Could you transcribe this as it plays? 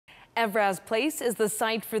Evraz Place is the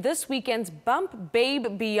site for this weekend's Bump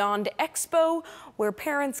Babe Beyond Expo, where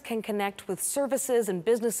parents can connect with services and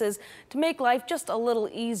businesses to make life just a little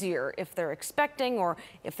easier if they're expecting or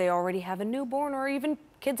if they already have a newborn or even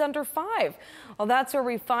kids under 5. Well, that's where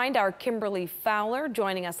we find our Kimberley Fowler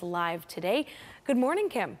joining us live today. Good morning,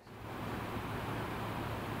 Kim.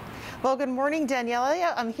 Well, good morning,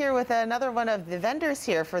 Daniela. I'm here with another one of the vendors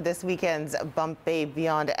here for this weekend's Bump Babe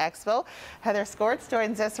Beyond Expo. Heather Skoretz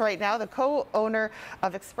joins us right now, the co-owner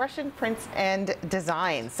of Expression Prints and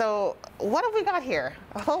Design. So what have we got here?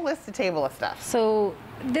 A whole list of table of stuff. So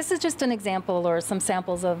this is just an example or some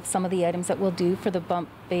samples of some of the items that we'll do for the Bump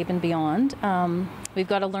Babe and Beyond. We've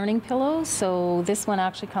got a learning pillow. So this one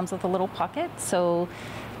actually comes with a little pocket. So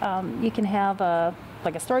you can have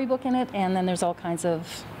like a storybook in it, and then there's all kinds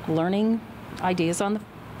of learning ideas on the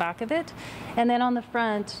back of it. And then on the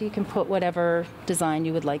front, you can put whatever design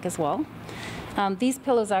you would like as well. These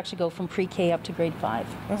pillows actually go from pre-K up to grade 5,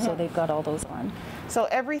 so they've got all those on. So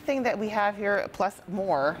everything that we have here, plus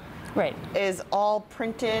more, right, is all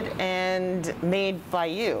printed and made by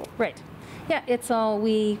you. Right. Yeah, it's all,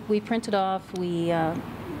 we print it off, we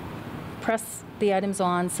press the items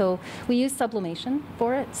on, so we use sublimation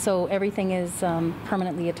for it, so everything is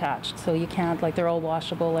permanently attached, so you can't, like, they're all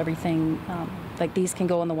washable, everything, like these can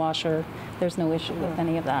go in the washer, there's no issue with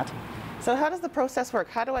any of that. So how does the process work?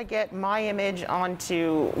 How do I get my image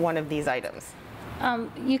onto one of these items?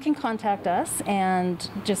 You can contact us and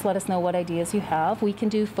just let us know what ideas you have. We can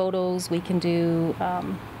do photos, we can do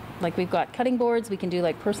like we've got cutting boards, we can do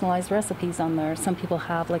like personalized recipes on there. Some people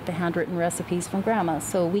have like the handwritten recipes from grandma,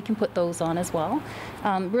 so we can put those on as well.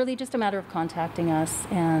 Really just a matter of contacting us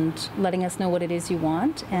and letting us know what it is you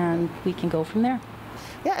want, and we can go from there.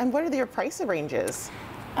 Yeah, and what are your price ranges?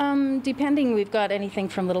 Depending, we've got anything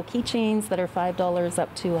from little keychains that are $5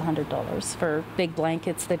 up to $100 for big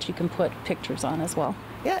blankets that you can put pictures on as well.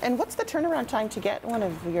 Yeah, and what's the turnaround time to get one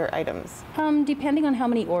of your items? Depending on how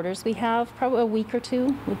many orders we have, probably a week or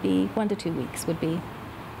two would be, 1 to 2 weeks would be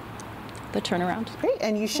the turnaround. Great,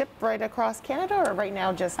 and you ship right across Canada, or right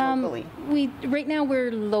now just locally? Right now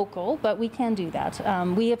we're local, but we can do that.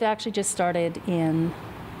 We have actually just started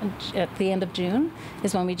at the end of June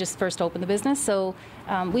is when we just first opened the business, so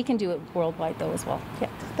we can do it worldwide though as well. Yeah.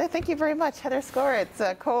 Thank you very much, Heather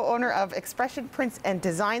Skoretz, co-owner of Expression Prints and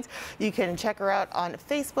Designs. You can check her out on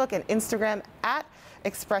Facebook and Instagram at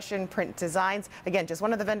Expression Print Designs. Again, just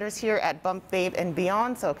one of the vendors here at Bump Babe and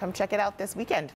Beyond, so come check it out this weekend.